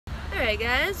Alright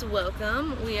guys,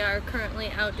 welcome. We are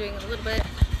currently out doing a little bit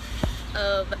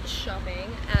of shopping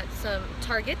at some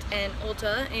Target and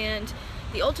Ulta, and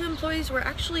the Ulta employees were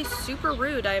actually super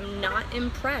rude. I am not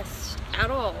impressed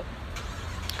at all.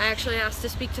 I actually asked to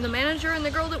speak to the manager, and the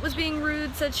girl that was being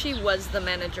rude said she was the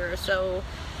manager, so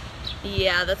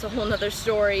yeah, that's a whole nother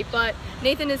story. But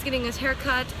Nathan is getting his hair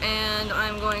cut, and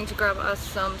I'm going to grab us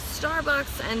some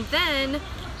Starbucks, and then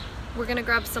we're gonna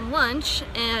grab some lunch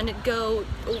and go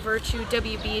over to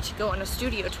WB to go on a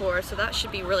studio tour, so that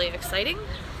should be really exciting.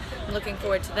 I'm looking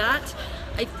forward to that.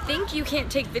 I think you can't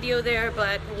take video there,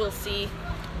 but we'll see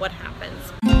what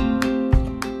happens.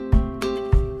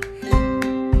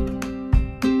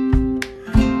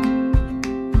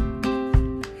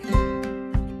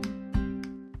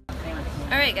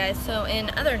 Alright guys, so in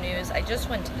other news, I just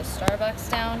went to the Starbucks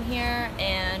down here,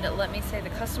 and let me say the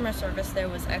customer service there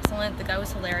was excellent. The guy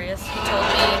was hilarious. He told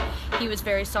me he was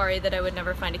very sorry that I would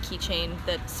never find a keychain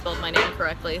that spelled my name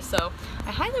correctly, so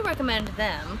I highly recommend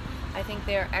them. I think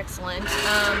they're excellent.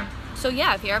 So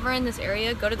yeah, if you're ever in this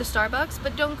area, go to the Starbucks,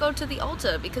 but don't go to the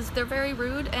Ulta because they're very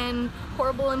rude and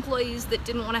horrible employees that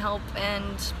didn't want to help,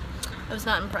 and I was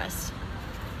not impressed.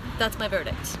 That's my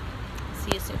verdict.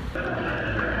 See you soon.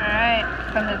 Alright,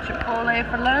 from the Chipotle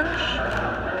for lunch.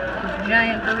 This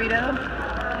giant burrito.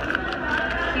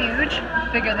 Huge,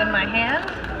 bigger than my hand.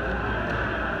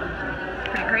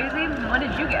 Pretty crazy. What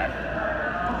did you get?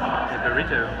 A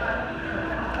burrito.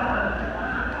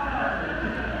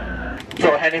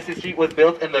 So Hennessy Street was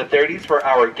built in the 30s for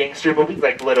our gangster movies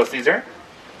like Little Caesar,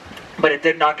 but it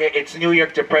did not get its New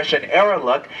York Depression era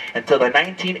look until the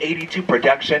 1982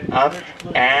 production of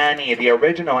Annie, the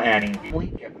original Annie. We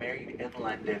get married in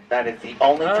London. That is the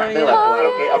only time they left out,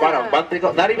 okay? About a month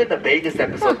ago, not even the Vegas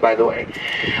episode, by the way.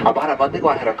 About a month ago,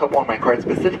 I had a couple on my cards,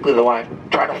 specifically the wife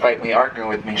trying to fight me, arguing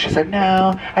with me. She said,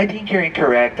 no, I think you're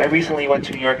incorrect. I recently went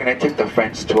to New York and I took the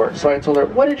French tour. So I told her,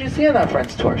 what did you see on that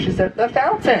French tour? She said, the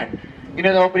fountain. You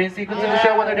know the opening sequence of the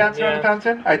show when they're dancing around the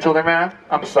fountain? I told her, ma'am,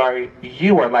 I'm sorry,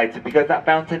 you are lied to, because that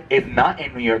fountain is not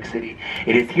in New York City.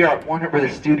 It is here at Warner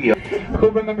Brothers Studio. Who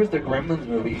remembers the Gremlins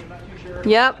movie?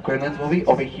 Yep. Gremlins movie,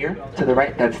 over here to the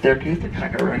right, that staircase. It's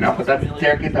kind of ruined out, but that's the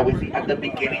staircase that we see at the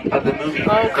beginning of the movie.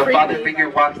 The father figure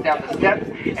walks down the steps,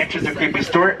 enters a creepy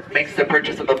store, makes the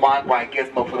purchase of the Mogwai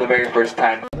Gizmo for the very first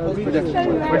time.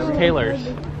 Where's Taylor's?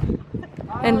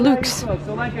 And Luke's.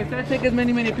 So like I said, take as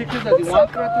many pictures as you want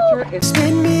throughout the tour.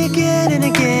 Spin me again and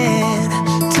again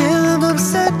till I'm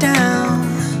upside down.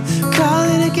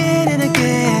 Calling again and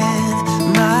again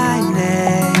my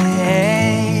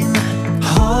name.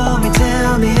 Hold me,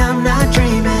 tell me I'm not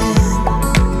dreaming.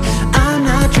 I'm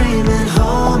not dreaming.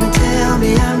 Hold me, tell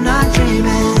me I'm not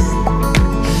dreaming.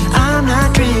 I'm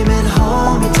not dreaming.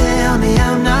 Hold me, tell me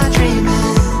I'm not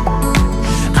dreaming.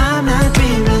 I'm not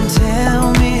dreaming.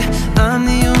 Tell me I'm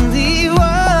the only one.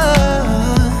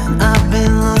 I've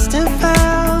been lost and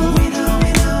found.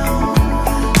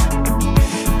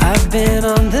 I've been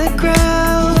on the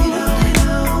ground.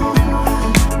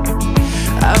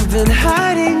 I've been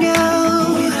hiding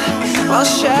out while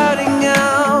shouting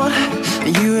out.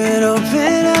 You would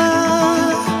open up.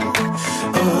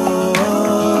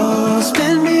 Oh,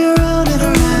 spin me around and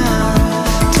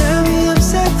around. Turn me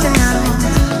upside down.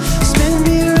 Spin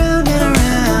me around and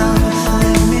around.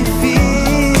 Let me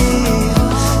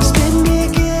feel. Spin me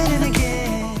again and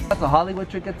again. That's a Hollywood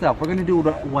trick itself. We're gonna do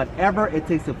whatever it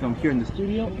takes to film here in the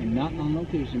studio and not on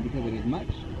location because it is much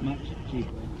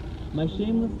cheaper. My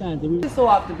shameless fans, we so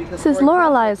often because This is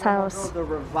Lorelai's house. The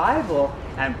Revival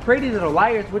and Pretty Little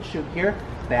Liars would shoot here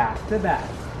back to back.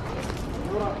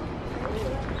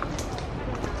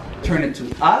 Turn it to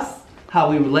us how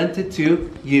we lent it to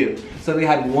you. So we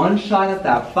had one shot at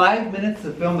that, 5 minutes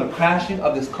to film the crashing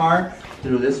of this car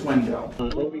through this window.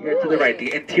 Over here to the right,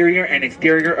 the interior and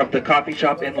exterior of the coffee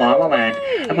shop in La La Land.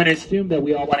 I'm going to assume that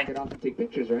we all want to get off and take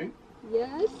pictures, right?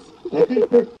 Yes.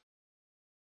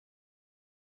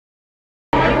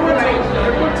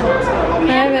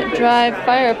 Private drive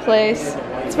fireplace.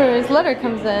 That's where his letter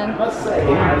comes in.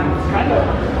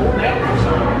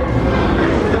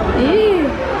 Ew.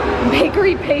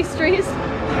 Bakery pastries.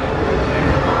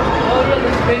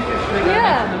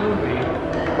 Yeah.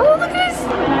 Oh, look at this.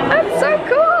 That's so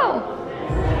cool.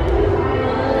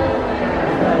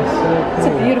 It's a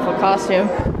beautiful costume.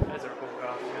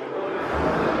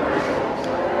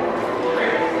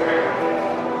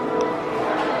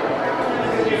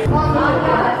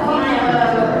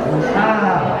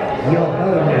 Your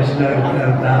owners don't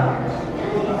know that.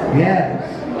 Yes,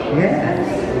 yes.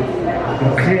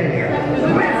 Okay.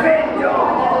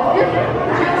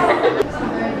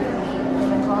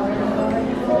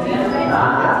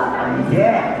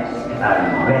 Yes.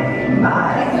 and very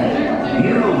mine.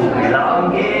 You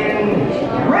belong in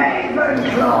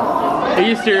Ravenclaw. Are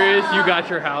you serious? You got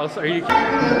your house? Are you?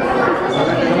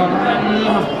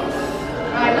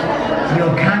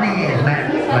 Your cunning is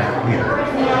well,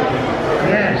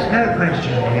 yes, no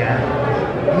question here.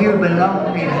 You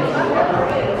belong in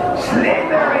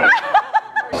Slytherin.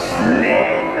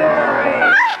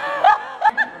 Slytherin.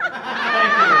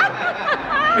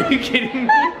 Are you kidding me?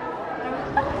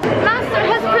 Master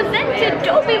has presented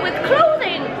Dobby with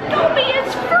clothing. Dobby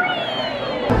is free.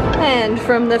 And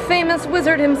from the famous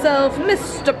wizard himself,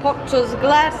 Mr. Potter's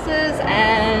glasses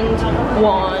and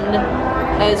wand,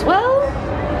 as well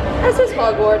as his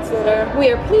Hogwarts letter.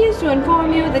 We are pleased to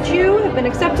inform you that you have been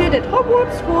accepted at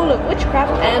Hogwarts School of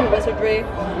Witchcraft and Wizardry.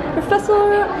 Professor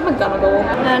McGonagall.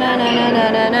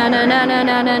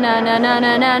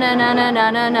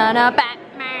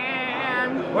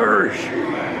 Batman. Where is she?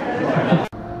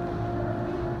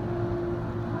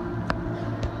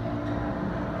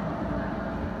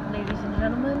 Ladies and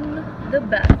gentlemen, the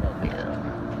Batmobile.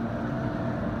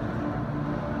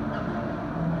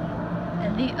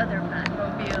 And the other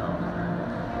Batmobile.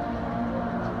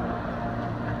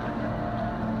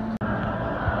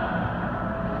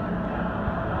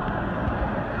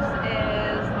 This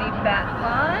is the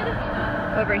Batpod.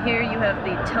 Over here you have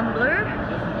the Tumbler.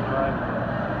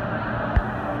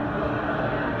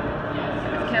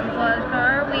 Camouflage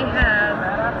car. We have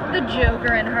the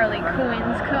Joker and Harley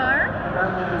Quinn's car.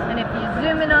 And if you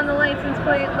zoom in on the license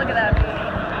plate, look at that beauty.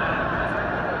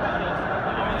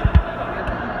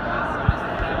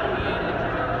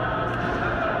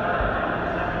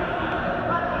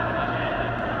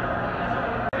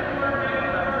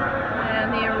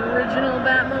 And the original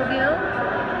Batmobile.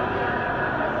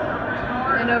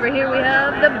 And over here we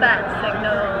have the Bat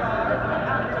Signal.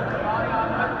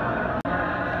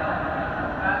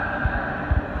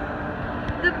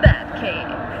 The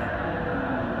Batcave,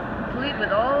 complete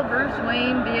with all Bruce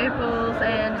Wayne vehicles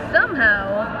and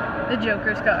somehow the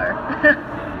Joker's car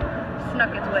snuck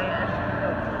its way in.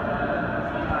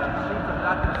 Streets of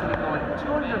Gotham City going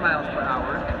 200 miles per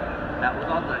hour. That was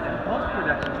all done in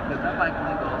post-production because that bike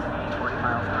only goes 40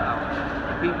 miles per hour.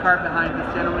 The green car behind this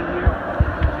gentleman here,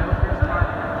 the Joker's car,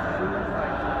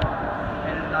 suicide.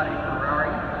 And it's not a Ferrari,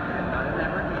 and not a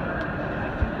Lamborghini.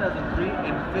 It's a 2003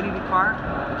 Infinity car.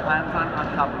 Planton on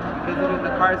top of it. Because even the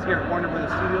cars here at Warner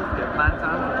Brothers Studios get Plantons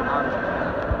on it.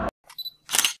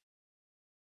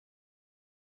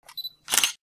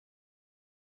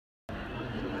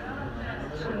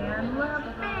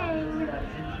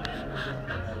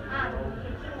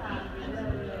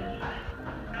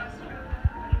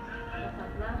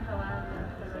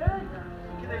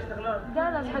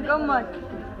 Dallas حق أمك.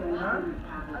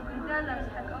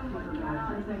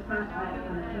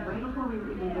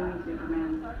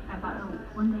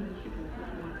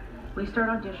 We start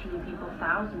auditioning people,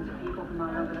 thousands of people from all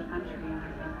over the country.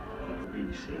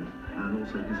 BBC, and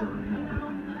also designing and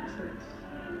building the assets.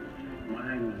 My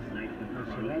name is Nathan.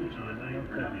 That's a long time,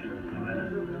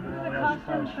 The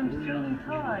costumes from Stealing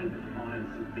Time.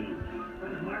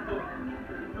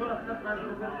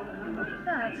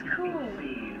 That's cool.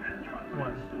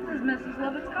 What? This is Mrs.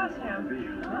 Lovett's costume.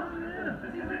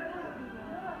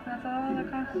 That's all the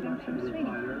costumes from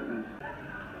Sweeney.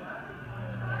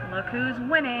 Look who's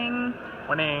winning.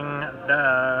 Winning the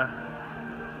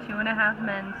 2.5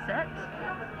 Men set.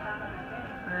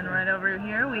 And right over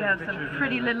here we have some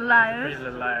Pretty Little Liars. Pretty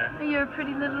Little Liar. You're a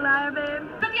pretty little liar, babe.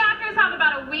 So the actors have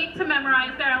about a week to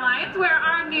memorize their lines, where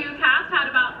our new cast had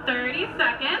about 30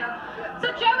 seconds.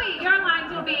 So Joey, your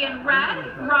lines will be in red.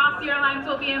 Ross, your lines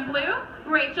will be in blue.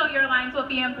 Rachel, your lines will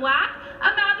be in black.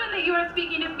 Imagine that you are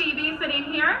speaking to Phoebe sitting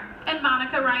here and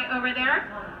Monica right over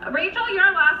there. Rachel,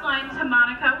 your last line to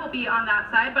Monica will be on that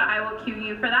side, but I will cue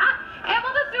you for that. And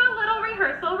we'll just do a little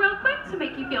rehearsal real quick to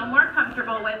make you feel more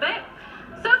comfortable with it.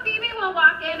 So Phoebe will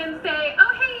walk in and say,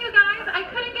 oh hey you guys, I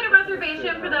couldn't get a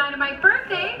reservation for the night of my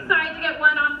birthday, so I had to get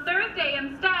one on Thursday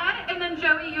instead. And then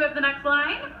Joey, you have the next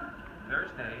line.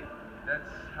 Thursday? That's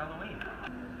Halloween.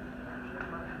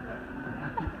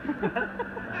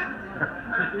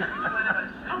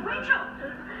 Oh, Rachel!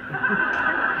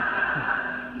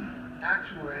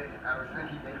 Actually, I was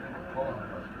thinking maybe we could pull on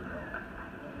us.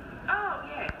 Oh,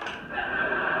 yeah.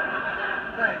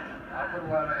 Thanks. I'll put a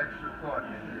lot of extra thought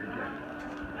into your gift.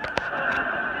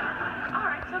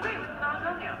 Alright, so great. I'll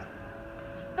tell you.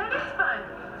 That is fun.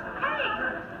 Hey,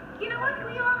 you know what?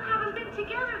 We all haven't been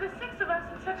together, the 6 of us,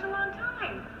 in such a long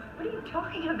time. What are you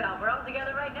talking about? We're all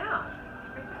together right now.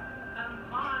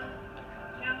 On.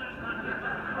 Chandler's not here.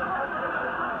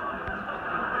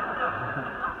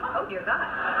 Oh, dear God.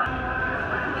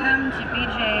 Come to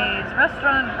BJ's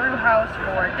restaurant brew house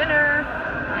for dinner.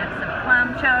 And some clam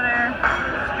chowder,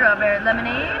 strawberry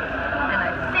lemonade, and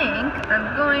I think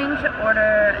I'm going to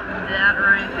order that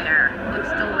right there.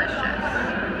 Looks delicious.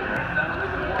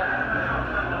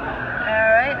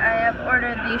 Alright, I have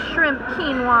ordered the shrimp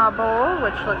quinoa bowl,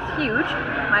 which looks huge.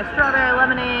 My strawberry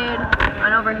lemonade,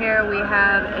 and over here we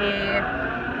have a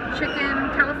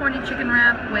California chicken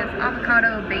wrap with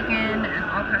avocado, bacon, and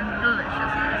all kinds of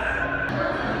deliciousness.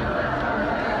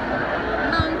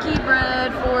 Monkey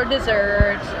bread for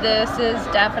dessert. This is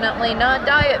definitely not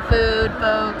diet food,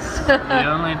 folks. The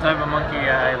only type of monkey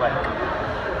I like.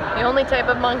 The only type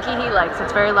of monkey he likes.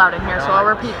 It's very loud in here, so I'll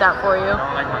repeat that for you. I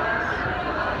don't like monkeys.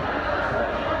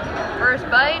 First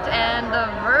bite and the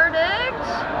verdict.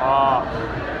 Oh.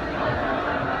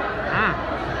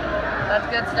 That's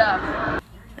good stuff.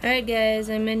 Alright guys,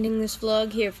 I'm ending this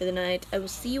vlog here for the night. I will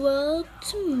see you all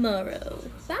tomorrow.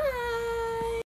 Bye!